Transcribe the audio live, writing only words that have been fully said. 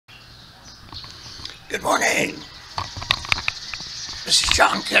Good morning. This is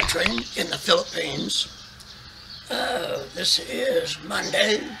John Kettering in the Philippines. This is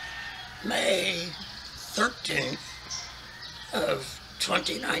Monday, May 13th of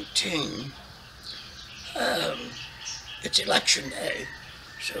 2019. It's election day.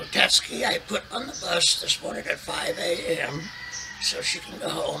 So Tatsky I put on the bus this morning at 5 a.m. so she can go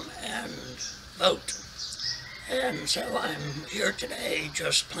home and vote. And so I'm here today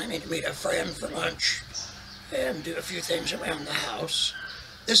just planning to meet a friend for lunch and do a few things around the house.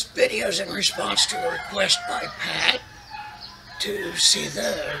 This video is in response to a request by Pat to see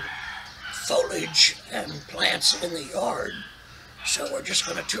the foliage and plants in the yard. So we're just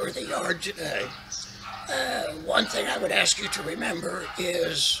going to tour the yard today. One thing I would ask you to remember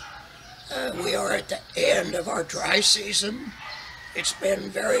is we are at the end of our dry season. It's been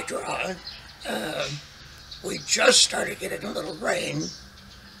very dry. We just started getting a little rain.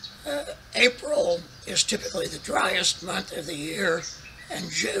 April is typically the driest month of the year, and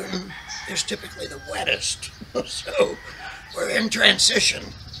June is typically the wettest. So we're in transition,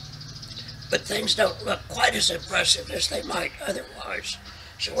 but things don't look quite as impressive as they might otherwise.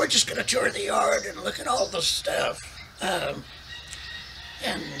 So we're just going to tour the yard and look at all the stuff. And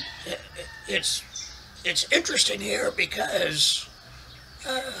it's interesting here because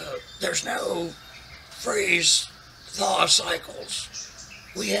there's no freeze-thaw cycles.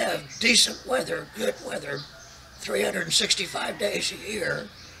 We have decent weather, good weather, 365 days a year.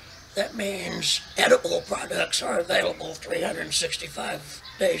 That means edible products are available 365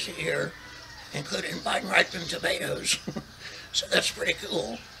 days a year, including vine-ripened tomatoes. So that's pretty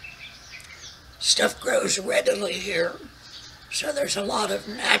cool. Stuff grows readily here, so there's a lot of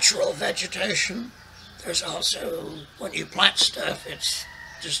natural vegetation. There's also, when you plant stuff, it's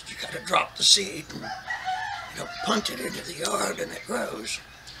just, you gotta drop the seed and punt it into the yard and it grows.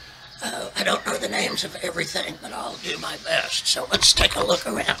 I don't know the names of everything, but I'll do my best. So let's take a look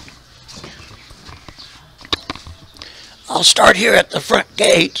around. I'll start here at the front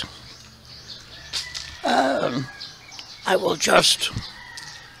gate. I will just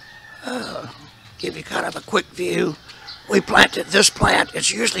give you kind of a quick view. We planted this plant.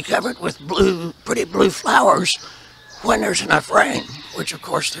 It's usually covered with pretty blue flowers when there's enough rain, which of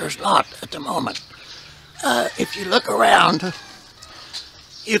course there's not at the moment. If you look around,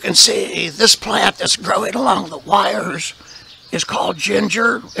 you can see this plant that's growing along the wires is called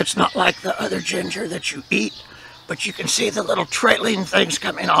ginger. It's not like the other ginger that you eat, but you can see the little trailing things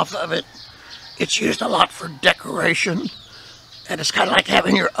coming off of it. It's used a lot for decoration, and it's kind of like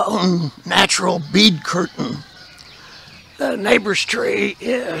having your own natural bead curtain. The neighbor's tree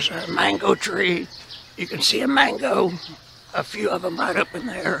is a mango tree. You can see a mango, a few of them right up in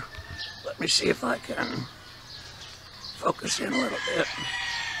there. Let me see if I can focus in a little bit.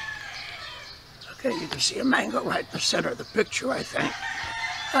 Okay, you can see a mango right in the center of the picture, I think.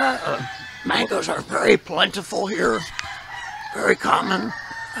 Mangoes are very plentiful here, very common,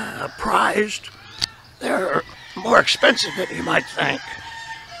 prized. They're more expensive than you might think,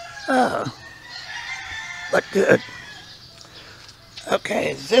 but good.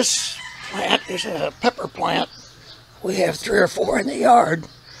 Okay, this plant is a pepper plant. We have 3 or 4 in the yard,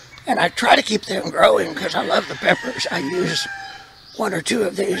 and I try to keep them growing because I love the peppers. I use 1 or 2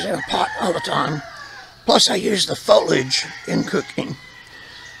 of these in a pot all the time. Plus I use the foliage in cooking.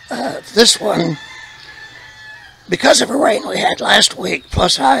 This one, because of a rain we had last week,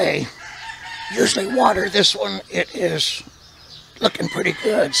 plus I usually water this one, it is looking pretty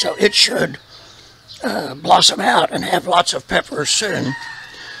good. So it should blossom out and have lots of peppers soon.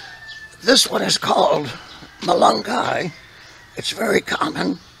 This one is called malunggay. It's very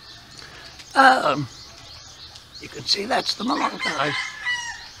common. You can see that's the malunggay.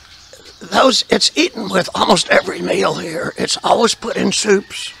 It's eaten with almost every meal here. It's always put in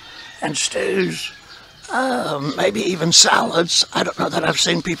soups and stews, maybe even salads. I don't know that I've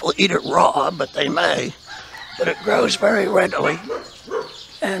seen people eat it raw, but they may. But it grows very readily.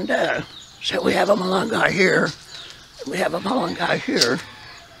 And so we have a malunggay here. We have a malunggay here.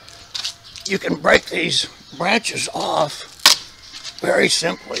 You can break these branches off very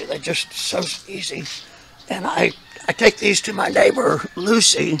simply. They're just so easy. And I take these to my neighbor,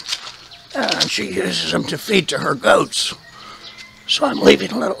 Lucy, and she uses them to feed to her goats. So I'm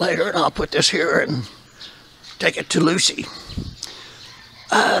leaving a little later, and I'll put this here and take it to Lucy.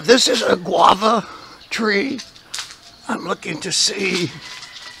 This is a guava tree. I'm looking to see.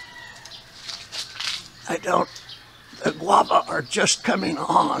 The guava are just coming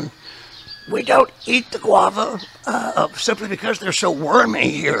on. We don't eat the guava simply because they're so wormy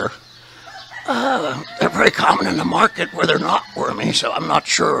here. They're very common in the market where they're not wormy, so I'm not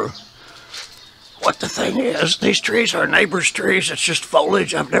sure what the thing is. These trees are neighbors' trees. It's just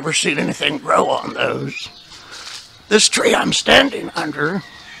foliage. I've never seen anything grow on those. This tree I'm standing under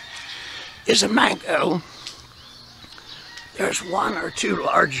is a mango. There's one or two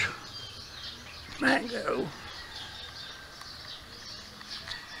large mango.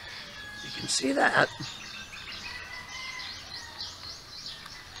 You can see that.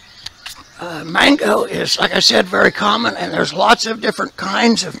 Mango is, like I said, very common, and there's lots of different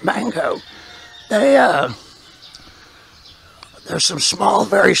kinds of mango. There's some small,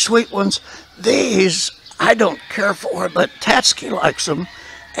 very sweet ones. These I don't care for, but Tatsky likes them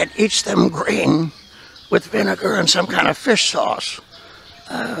and eats them green with vinegar and some kind of fish sauce.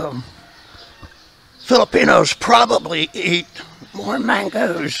 Filipinos probably eat more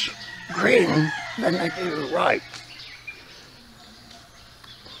mangoes green than they do ripe.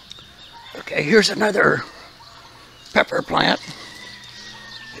 Okay, here's another pepper plant.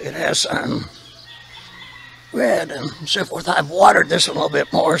 It has some red and so forth. I've watered this a little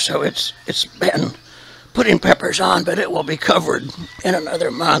bit more, so it's been putting peppers on, but it will be covered in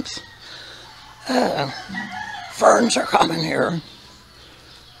another month. Ferns are common here.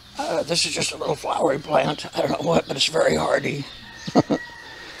 This is just a little flowery plant. I don't know what, but it's very hardy.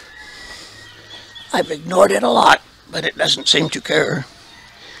 I've ignored it a lot, but it doesn't seem to care.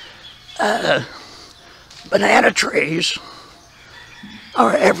 Banana trees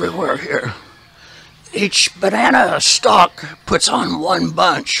are everywhere here. Each banana stalk puts on one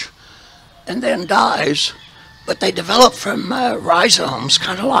bunch and then dies, but they develop from rhizomes,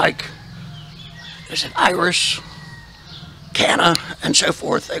 kind of like, is it iris, canna, and so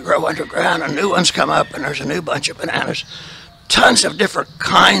forth. They grow underground and new ones come up, and there's a new bunch of bananas. Tons of different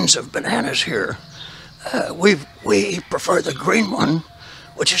kinds of bananas here. We prefer the green one,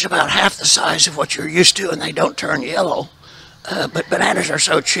 which is about half the size of what you're used to, and they don't turn yellow. But bananas are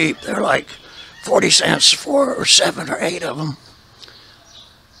so cheap, they're like 40 cents for 7 or 8 of them.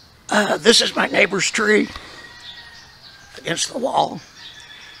 This is my neighbor's tree against the wall.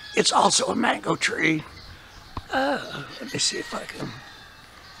 It's also a mango tree. Let me see if I can.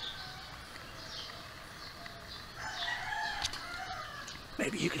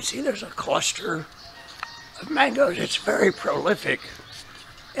 Maybe you can see there's a cluster of mangoes. It's very prolific.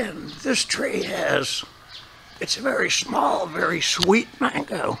 And this tree has, it's a very small, very sweet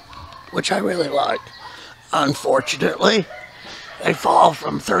mango, which I really like. Unfortunately, they fall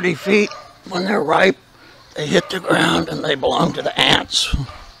from 30 feet. When they're ripe, they hit the ground and they belong to the ants.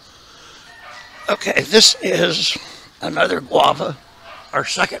 Okay, this is another guava, our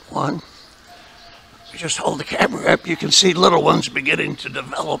second one. You just hold the camera up, you can see little ones beginning to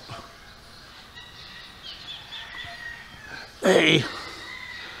develop. They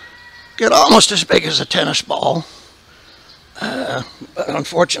get almost as big as a tennis ball, but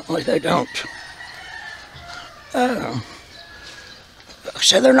unfortunately they don't.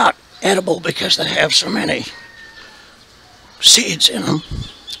 So they're not edible because they have so many seeds in them.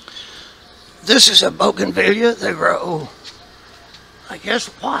 This is a bougainvillea. They grow, I guess,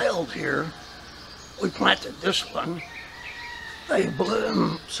 wild here. We planted this one. They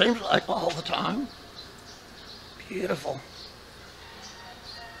bloom, seems like all the time. Beautiful.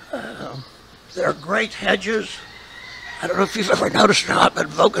 They're great hedges. I don't know if you've ever noticed or not,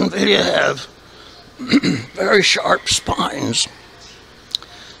 but bougainvillea have very sharp spines.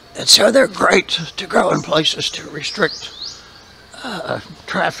 And so they're great to grow in places to restrict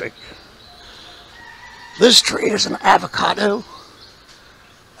traffic. This tree is an avocado.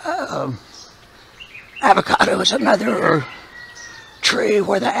 Avocado is another tree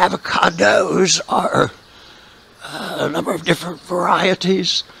where the avocados are a number of different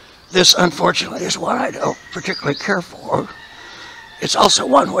varieties. This, unfortunately, is one I don't particularly care for. It's also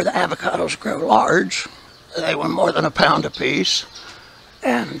one where the avocados grow large. They weigh more than a pound apiece,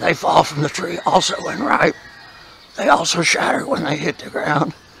 and they fall from the tree also when ripe. They also shatter when they hit the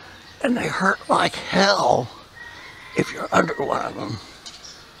ground, and they hurt like hell if you're under one of them.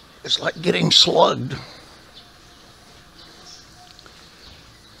 It's like getting slugged.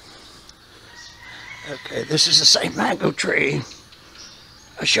 Okay, this is the same mango tree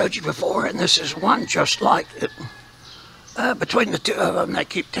I showed you before, and this is one just like it. Between the two of them, they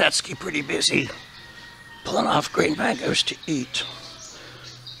keep Tatsky pretty busy pulling off green mangoes to eat.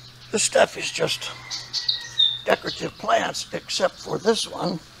 This stuff is just decorative plants, except for this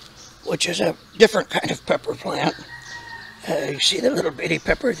one, which is a different kind of pepper plant. You see the little bitty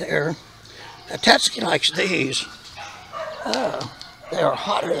pepper there? Tatsky likes these. They are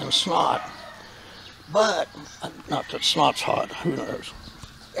hotter than snot. But, not that snot's hot, who knows.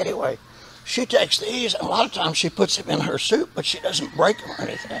 Anyway, she takes these, and a lot of times she puts them in her soup, but she doesn't break them or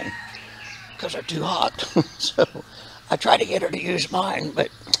anything. because they're too hot. So I try to get her to use mine, but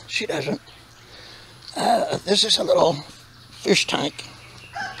she doesn't. This is a little fish tank,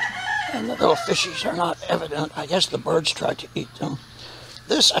 and the little fishies are not evident. I guess the birds tried to eat them.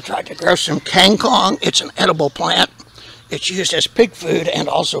 This, I tried to grow some kangkong. It's an edible plant. It's used as pig food and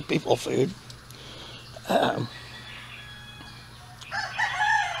also people food.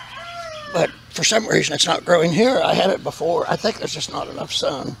 But for some reason it's not growing here. I had it before. I think there's just not enough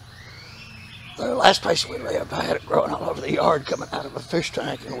sun. The last place we lived, I had it growing all over the yard coming out of a fish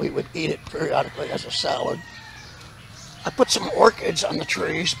tank, and we would eat it periodically as a salad. I put some orchids on the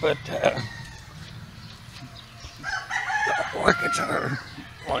trees, but the orchids are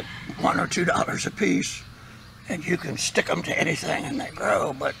like $1 or $2 a piece, and you can stick them to anything and they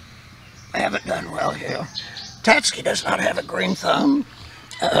grow, but I haven't done well here. Tatsky does not have a green thumb.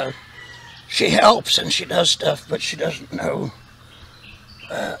 She helps and she does stuff, but she doesn't know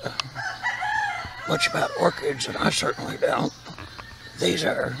much about orchids, and I certainly don't.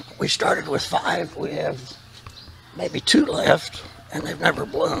 We started with 5. We have maybe 2 left, and they've never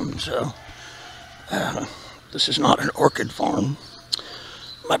bloomed, so this is not an orchid farm.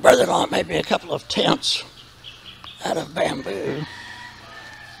 My brother-in-law made me a couple of tents out of bamboo.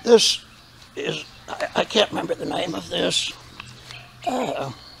 This is, I can't remember the name of this.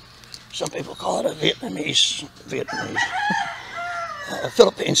 Some people call it a Vietnamese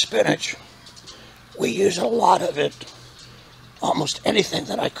Philippine spinach. We use a lot of it. Almost anything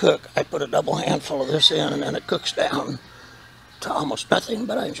that I cook, I put a double handful of this in, and then it cooks down to almost nothing,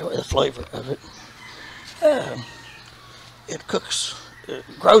 but I enjoy the flavor of it. It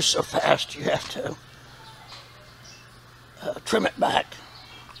grows so fast you have to trim it back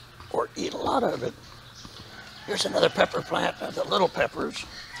or eat a lot of it. Here's another pepper plant, the little peppers.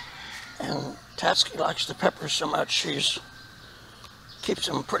 And Tatsky likes the peppers so much, she keeps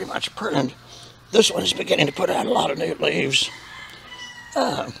them pretty much pruned. This one is beginning to put out a lot of new leaves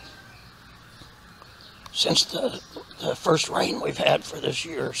since the first rain we've had for this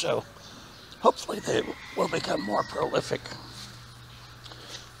year, so hopefully they will become more prolific.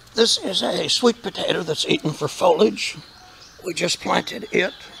 This is a sweet potato that's eaten for foliage. We just planted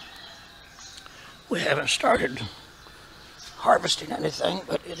it. We haven't started harvesting anything,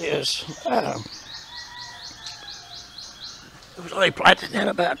 but it is. It was only planted in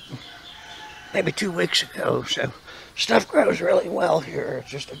about maybe 2 weeks ago, so stuff grows really well here.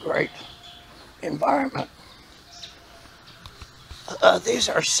 It's just a great environment. These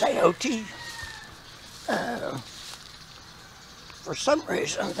are sayote. For some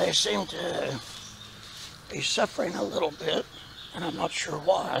reason, they seem to be suffering a little bit, and I'm not sure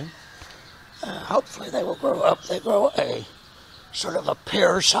why. Hopefully they will grow up. They grow a sort of a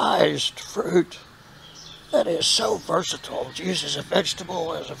pear-sized fruit that is so versatile. It's used as a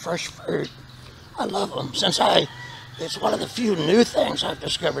vegetable, as a fresh fruit. I love them. It's one of the few new things I've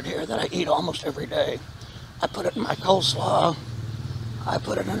discovered here that I eat almost every day. I put it in my coleslaw. I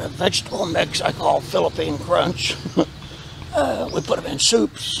put it in a vegetable mix I call Philippine Crunch. We put them in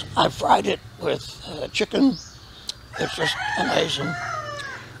soups. I fried it with chicken. It's just amazing.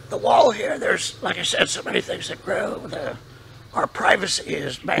 The wall here, there's, like I said, so many things that grow. Our privacy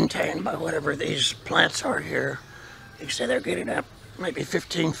is maintained by whatever these plants are here. You can see they're getting up maybe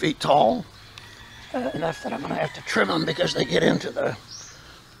 15 feet tall. Enough that I'm going to have to trim them because they get into the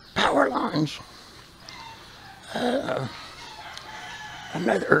power lines.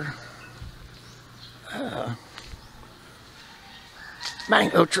 Another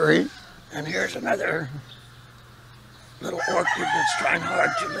mango tree, and here's another little orchid that's trying hard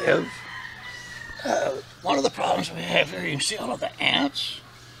to live. One of the problems we have here, you can see all of the ants.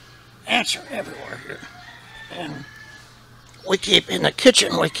 Ants are everywhere here. And we keep, in the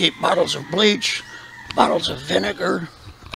kitchen, we keep bottles of bleach, bottles of vinegar,